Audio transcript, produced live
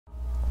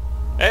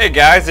Hey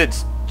guys,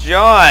 it's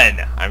John.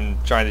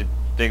 I'm trying to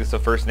think it's a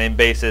first name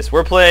basis.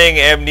 We're playing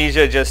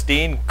Amnesia,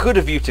 Justine. Good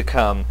of you to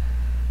come.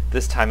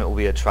 This time it will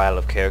be a trial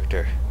of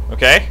character.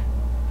 Okay?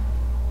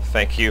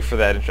 Thank you for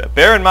that intro.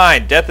 Bear in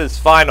mind, death is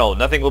final.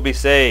 Nothing will be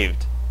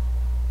saved.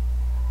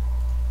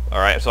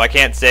 Alright, so I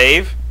can't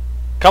save?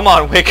 Come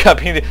on, wake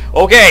up.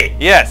 Okay,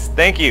 yes,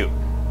 thank you.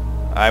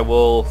 I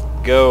will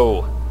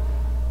go.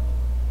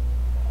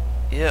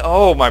 Yeah,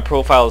 oh, my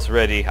profile is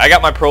ready. I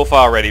got my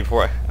profile ready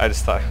before I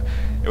just thought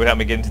it would help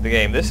me get into the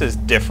game. This is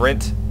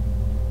different.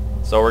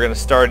 So we're going to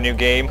start a new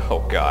game.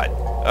 Oh, God.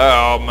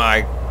 Oh,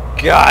 my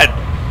God.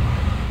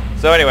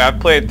 So anyway,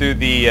 I've played through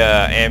the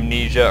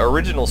Amnesia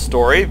original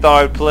story. Thought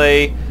I would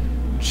play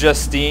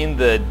Justine,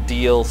 the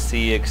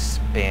DLC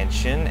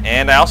expansion.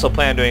 And I also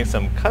plan on doing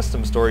some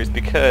custom stories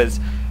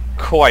because,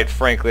 quite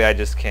frankly, I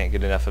just can't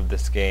get enough of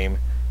this game.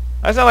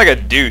 I sound like a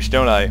douche,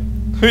 don't I?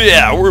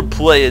 Yeah, we're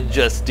playing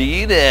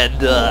Justine, and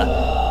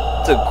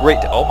it's a great...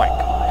 Oh my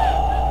gosh.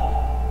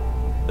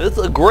 It's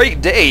a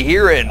great day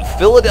here in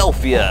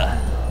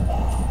Philadelphia.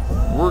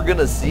 We're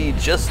gonna see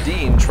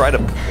Justine try to...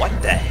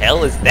 What the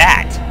hell is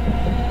that?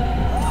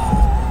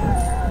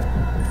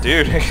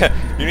 Dude,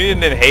 you need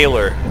an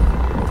inhaler.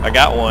 I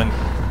got one.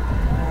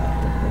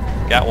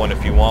 Got one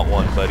if you want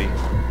one, buddy.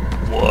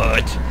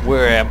 What?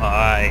 Where am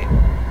I?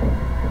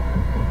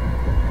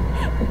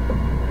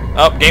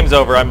 Oh, game's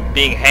over. I'm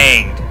being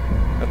hanged.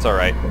 That's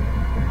alright.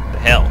 The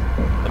hell?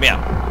 Let me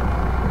out.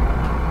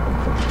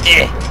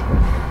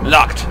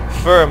 Locked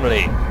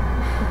firmly.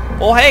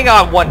 Well, hang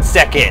on 1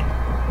 second.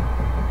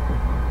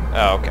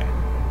 Oh, okay.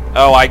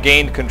 Oh, I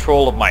gained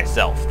control of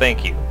myself.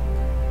 Thank you.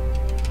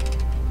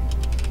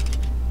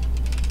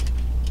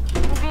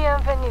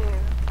 Bienvenue.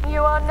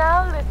 You are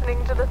now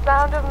listening to the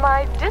sound of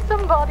my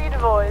disembodied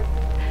voice.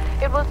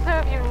 It will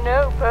serve you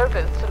no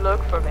purpose to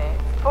look for me,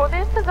 for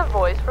this is a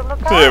voice from the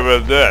past.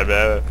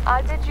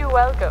 I bid you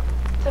welcome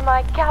to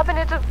my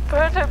cabinet of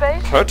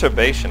perturbation.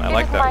 Perturbation, I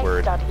like that word.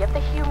 It is my study of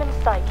the human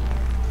psyche,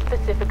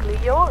 specifically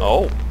yours.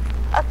 Oh.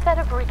 A set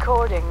of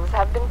recordings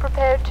have been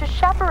prepared to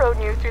chaperone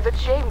you through the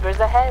chambers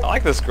ahead. I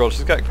like this girl.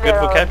 She's got good There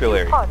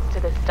vocabulary. are a few parts to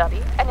this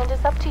study, and it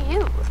is up to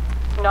you,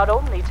 not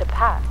only to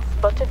pass,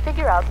 but to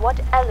figure out what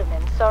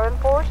elements are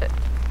important.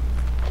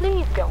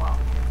 Please go on.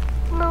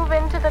 Move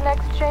into the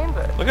next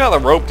chamber. Look how the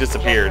rope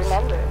disappears. Just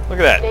remember, Look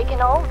at that. they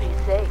can all be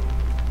saved.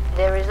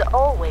 There is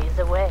always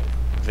a way.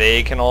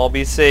 They can all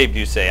be saved,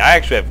 you say. I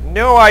actually have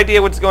no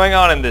idea what's going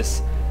on in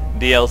this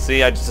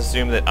DLC. I just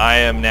assume that I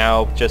am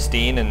now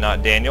Justine and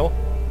not Daniel.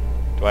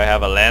 Do I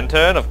have a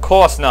lantern? Of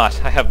course not.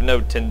 I have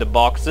no tinder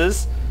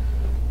boxes.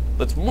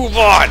 Let's move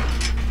on.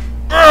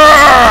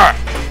 Arrgh!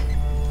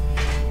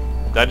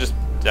 Did I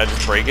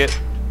just break it?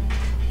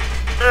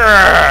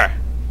 Arrgh!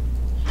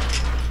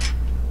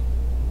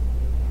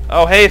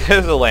 Oh, hey,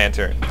 there's a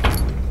lantern.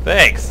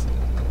 Thanks.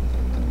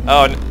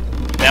 Oh,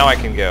 now I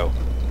can go.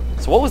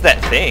 So what was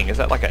that thing? Is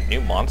that like a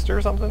new monster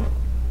or something?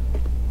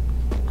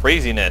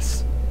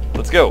 Craziness.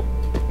 Let's go.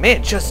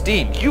 Man,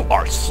 Justine, you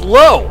are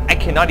slow. I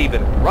cannot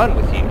even run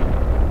with you.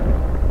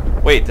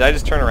 Wait, did I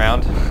just turn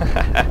around?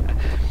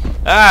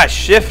 Ah,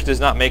 shift does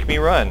not make me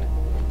run.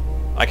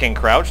 I can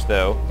crouch,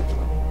 though.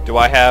 Do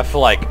I have,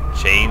 like,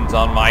 chains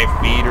on my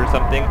feet or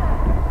something?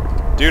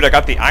 Dude, I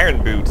got the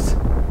iron boots.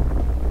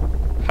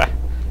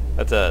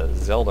 That's a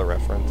Zelda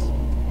reference.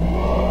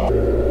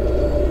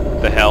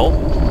 The hell?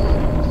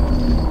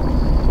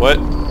 What?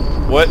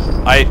 What?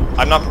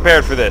 I'm not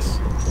prepared for this.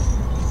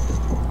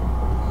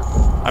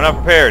 I'm not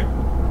prepared.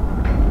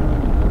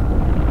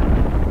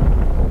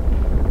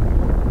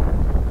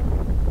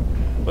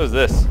 What is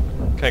this?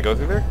 Can I go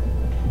through there?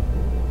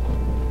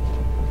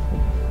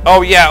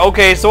 Oh yeah,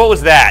 okay, so what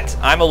was that?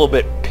 I'm a little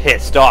bit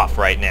pissed off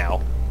right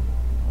now.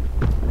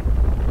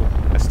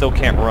 I still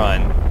can't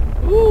run.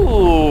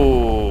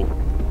 Ooh.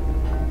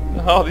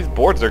 Oh, these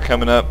boards are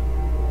coming up.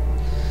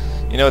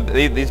 You know,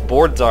 these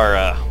boards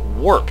are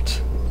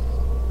warped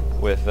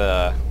with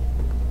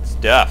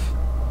stuff.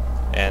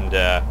 And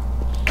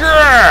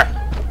grrr!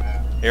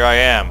 Here I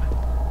am.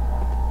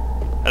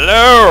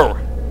 Hello.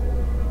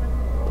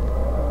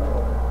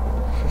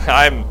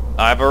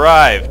 I've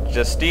arrived.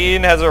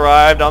 Justine has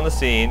arrived on the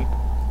scene.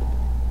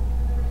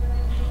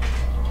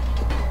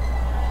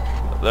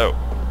 Hello.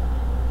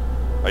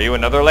 Are you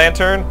another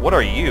lantern? What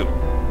are you?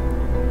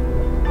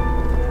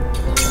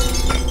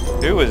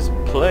 Who is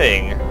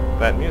playing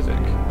that music?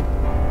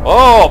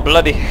 Oh,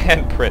 bloody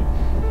handprint.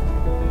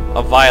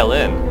 A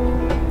violin.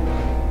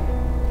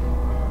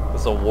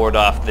 This will ward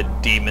off the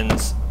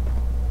demons.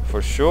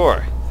 For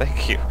sure.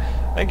 Thank you.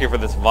 Thank you for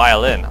this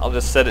violin. I'll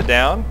just set it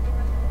down.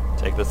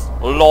 Take this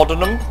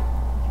laudanum.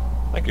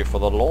 Thank you for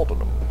the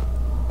laudanum.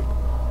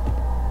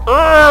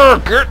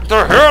 Get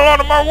the hell out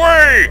of my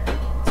way!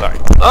 Sorry.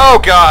 Oh,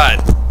 God!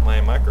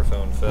 My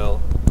microphone fell.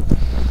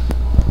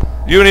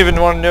 You don't even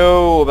want to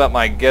know about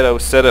my ghetto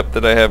setup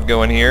that I have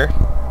going here.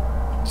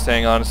 Just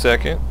hang on a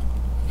second.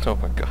 Oh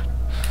my god.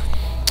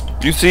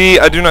 You see,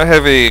 I do not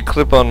have a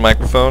clip-on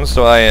microphone,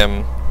 so I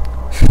am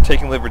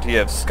taking liberty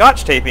of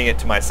scotch taping it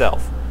to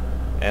myself.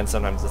 And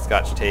sometimes the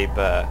scotch tape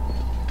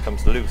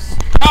comes loose.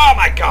 Oh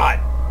my god!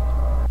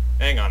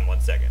 Hang on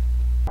 1 second.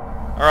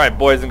 Alright,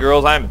 boys and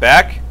girls, I'm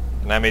back,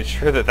 and I made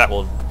sure that that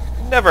will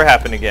never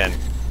happen again.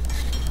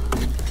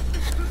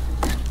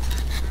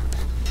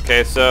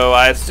 Okay, so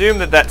I assume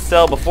that that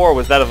cell before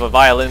was that of a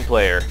violin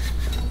player.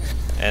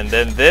 And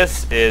then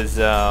this is,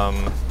 well,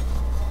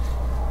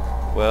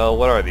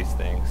 what are these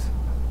things?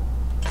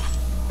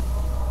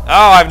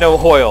 Oh, I have no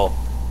oil.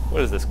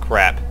 What is this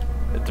crap?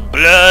 It's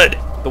blood!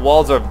 The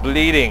walls are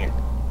bleeding.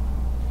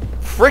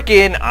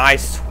 Frickin', I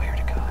swear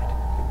to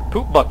God.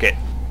 Poop bucket.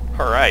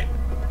 Alright.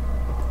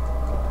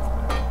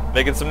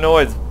 Making some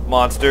noise,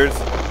 monsters.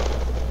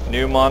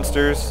 New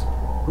monsters.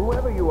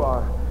 Whoever you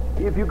are,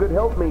 if you could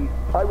help me,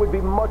 I would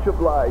be much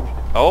obliged.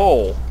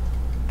 Oh.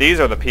 These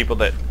are the people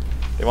that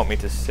they want me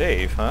to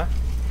save, huh?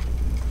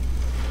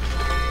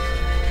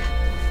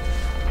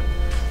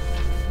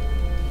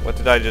 What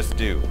did I just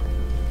do?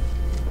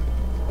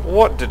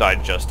 What did I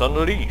just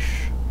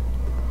unleash?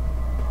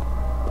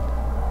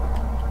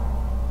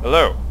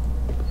 Hello.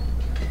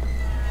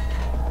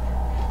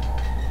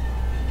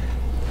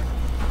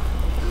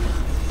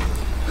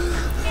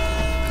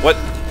 What?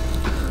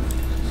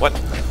 What?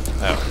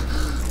 Oh.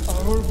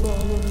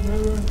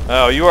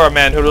 Oh, you are a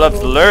man who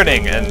loves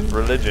learning and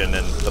religion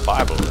and the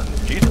Bible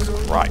and Jesus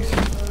Christ.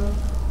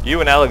 You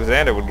and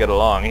Alexander would get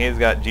along. He's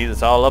got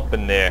Jesus all up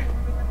in there.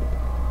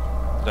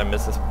 Did I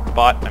miss this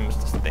spot? I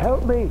missed this thing.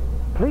 Help me,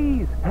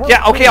 please. Help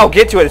Yeah, okay, me. I'll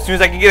get to it as soon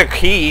as I can get a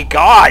key.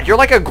 God, you're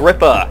like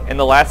Agrippa in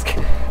the last...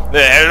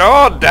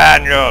 Hello,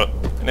 Daniel.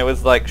 And it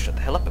was like, shut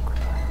the hell up, Agrippa.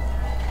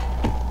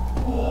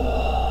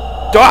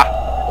 Ah!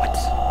 What?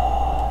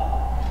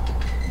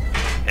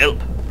 Help.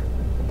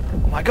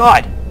 Oh my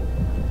god.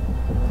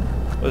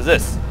 What is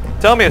this?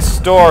 Tell me a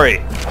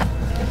story.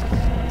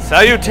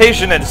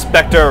 Salutation,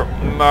 Inspector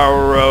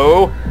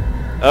Moreau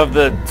of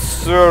the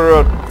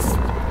Sur...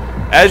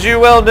 As you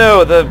well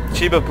know, the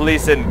chief of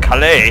police in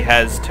Calais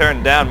has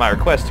turned down my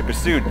request to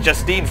pursue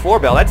Justine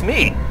Forbell, that's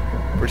me,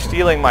 for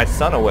stealing my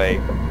son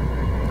away.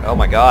 Oh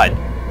my god.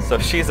 So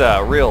she's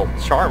a real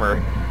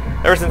charmer.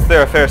 Ever since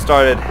their affair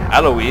started,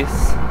 Alois,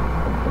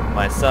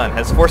 my son,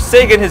 has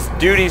forsaken his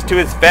duties to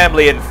his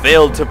family and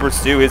failed to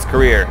pursue his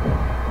career.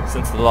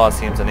 Since the law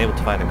seems unable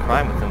to find a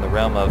crime within the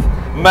realm of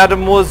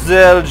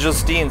Mademoiselle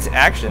Justine's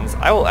actions,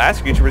 I will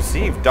ask you to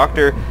receive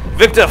Dr.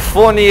 Victor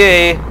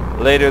Fournier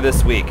later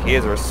this week. He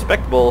is a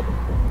respectable,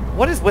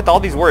 what is with all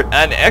these words,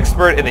 an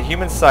expert in the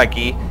human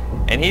psyche,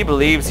 and he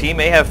believes he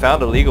may have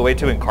found a legal way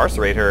to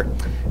incarcerate her.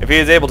 If he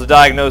is able to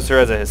diagnose her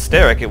as a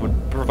hysteric, it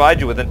would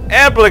provide you with an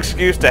ample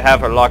excuse to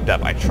have her locked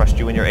up. I trust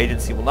you and your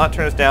agency will not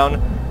turn us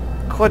down.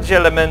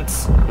 Cordialement,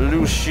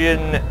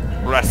 Lucien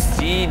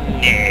Racine.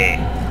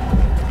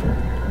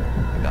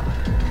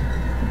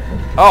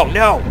 Oh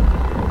no!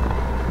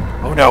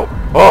 Oh no!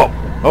 Oh!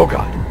 Oh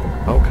god!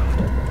 Oh god!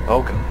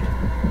 Oh god!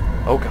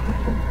 Oh god!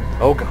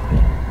 Oh god!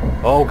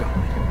 Oh god!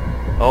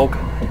 Oh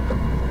god!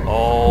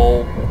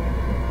 Oh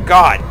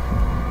god!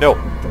 No!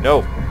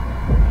 No!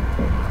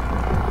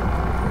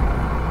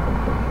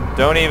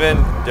 Don't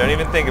even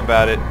think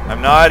about it.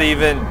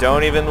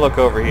 Don't even look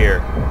over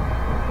here.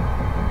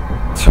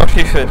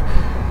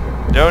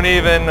 Don't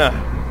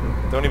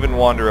even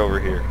wander over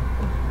here.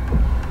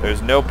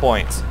 There's no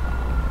point.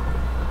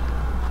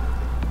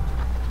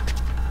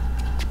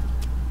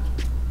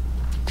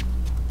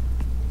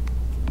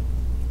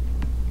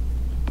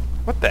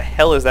 What the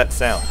hell is that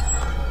sound?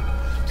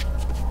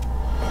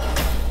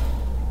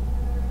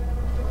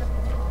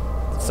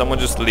 Did someone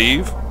just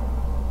leave?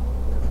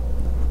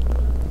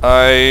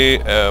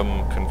 I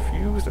am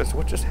confused as to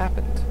what just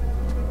happened.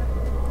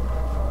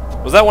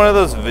 Was that one of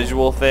those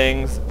visual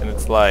things? And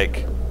it's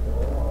like,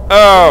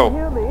 oh!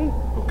 Hear me?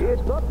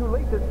 It's not too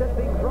late to set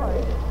things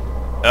right.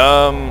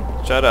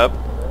 Shut up.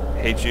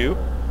 Hate you.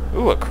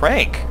 Ooh, a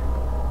crank.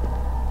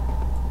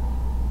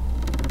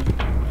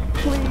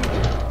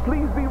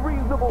 Please be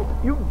reasonable.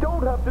 You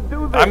don't have to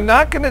do this. I'm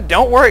not gonna,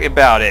 don't worry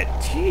about it.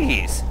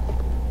 Jeez.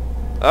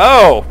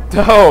 Oh,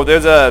 no,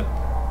 there's a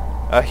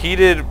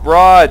heated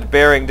rod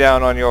bearing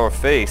down on your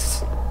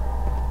face.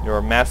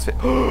 Your mass face.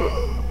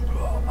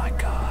 Oh my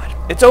god.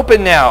 It's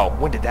open now.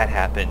 When did that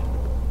happen?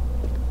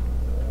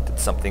 Did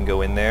something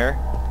go in there?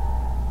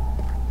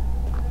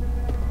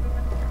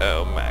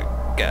 Oh my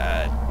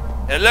god.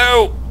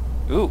 Hello?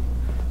 Ooh.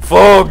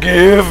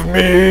 Forgive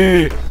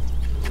me!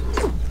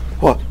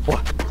 What?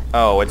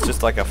 Oh, it's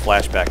just like a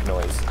flashback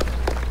noise.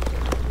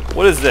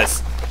 What is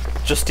this?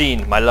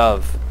 Justine, my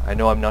love. I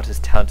know I'm not as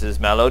talented as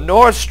Mallow,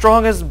 nor as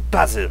strong as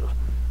Basil.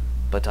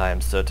 But I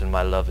am certain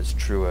my love is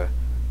truer.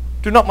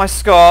 Do not my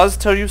scars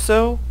tell you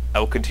so? I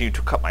will continue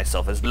to cut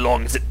myself as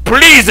long as it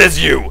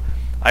pleases you!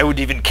 I would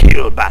even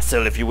kill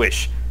Basil if you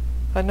wish.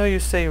 I know you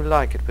say you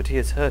like it, but he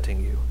is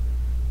hurting you.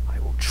 I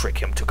will trick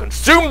him to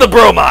consume the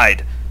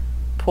bromide!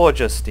 Poor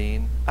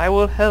Justine. I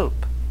will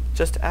help.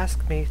 Just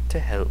ask me to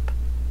help.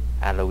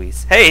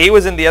 Alois. Hey, he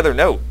was in the other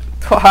note.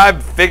 I'm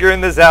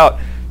figuring this out.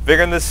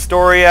 Figuring this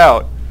story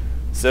out.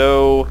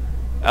 So,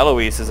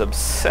 Alois is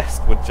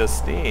obsessed with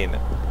Justine.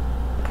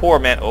 Poor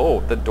man. Oh,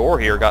 the door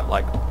here got,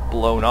 like,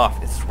 blown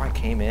off. Is this where I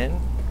came in?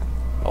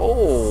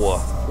 Oh,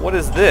 what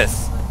is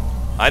this?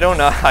 I don't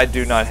know. I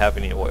do not have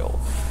any oil.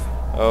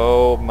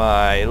 Oh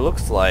my, it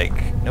looks like...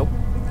 Nope.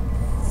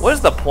 What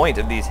is the point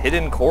of these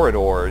hidden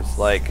corridors?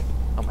 Like,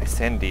 oh my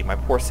sanity, my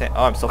poor san...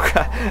 Oh, I'm so...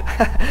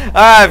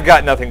 I've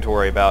got nothing to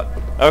worry about.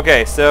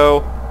 Okay,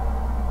 so...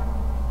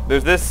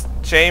 There's this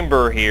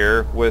chamber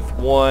here with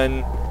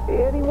one...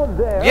 Anyone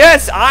there?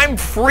 Yes, I'm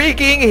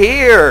freaking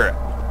here!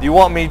 Do you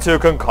want me to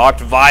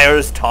concoct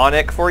Vire's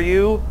tonic for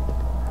you?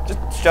 Just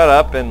shut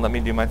up and let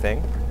me do my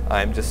thing.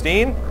 I'm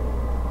Justine.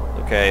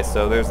 Okay,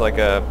 so there's like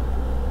a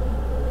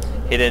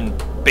hidden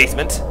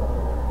basement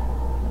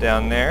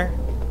down there.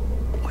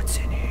 What's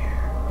in here?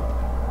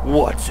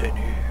 What's in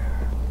here?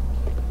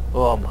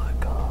 Oh my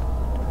god.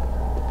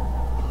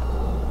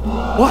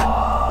 What?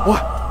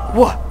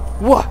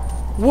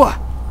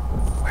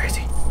 Where is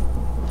he?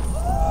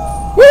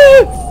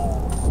 Woo!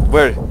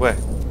 Where?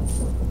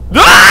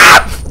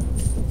 Ah!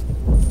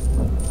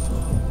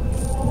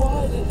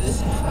 Why did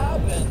this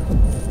happen?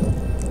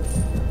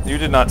 You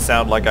did not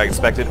sound like I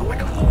expected. Oh my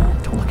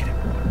god. Don't look at him.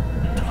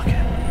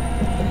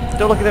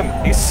 Don't look at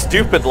him. He's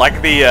stupid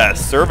like the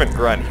servant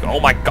grunt. Oh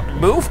my god.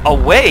 Move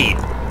away!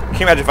 Can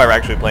you imagine if I were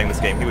actually playing this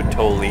game? He would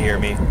totally hear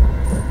me.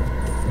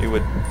 He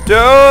would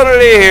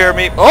totally hear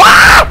me.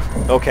 Ah!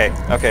 Okay,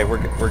 we're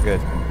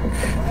good.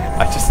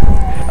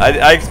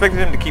 I expected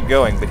him to keep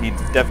going, but he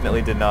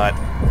definitely did not.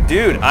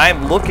 Dude,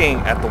 I'm looking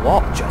at the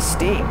wall.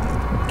 Justine,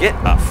 get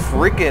a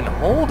freaking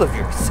hold of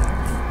yourself.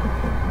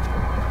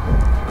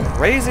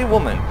 Crazy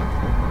woman.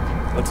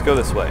 Let's go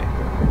this way.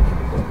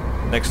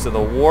 Next to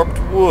the warped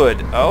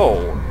wood.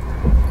 Oh,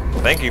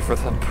 thank you for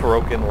the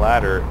broken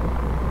ladder.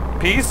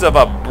 Piece of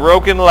a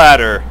broken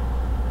ladder.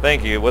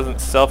 Thank you. It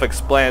wasn't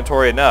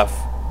self-explanatory enough.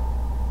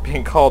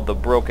 Being called the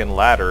broken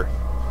ladder.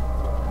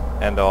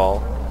 And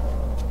all.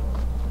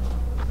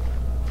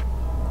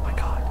 Oh my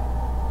god.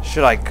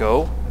 Should I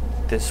go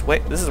this way?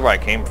 This is where I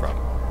came from.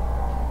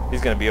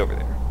 He's gonna be over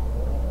there.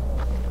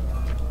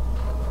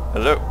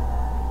 Hello?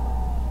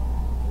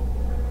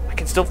 I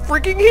can still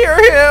freaking hear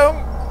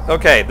him!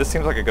 Okay, this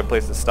seems like a good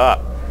place to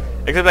stop.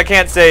 Except I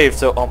can't save,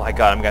 so oh my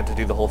god, I'm going to have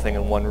to do the whole thing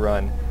in one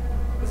run.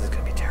 This is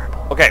going to be terrible.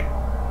 Okay.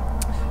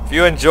 If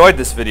you enjoyed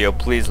this video,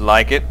 please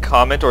like it,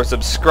 comment, or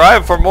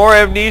subscribe for more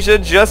Amnesia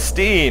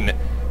Justine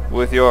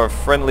with your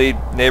friendly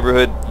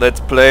neighborhood Let's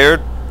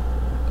Player.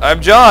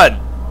 I'm John.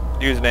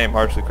 Username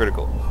Harshly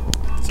Critical.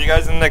 See you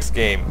guys in the next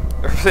game.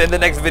 In the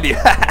next video.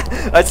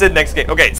 I said next game. Okay.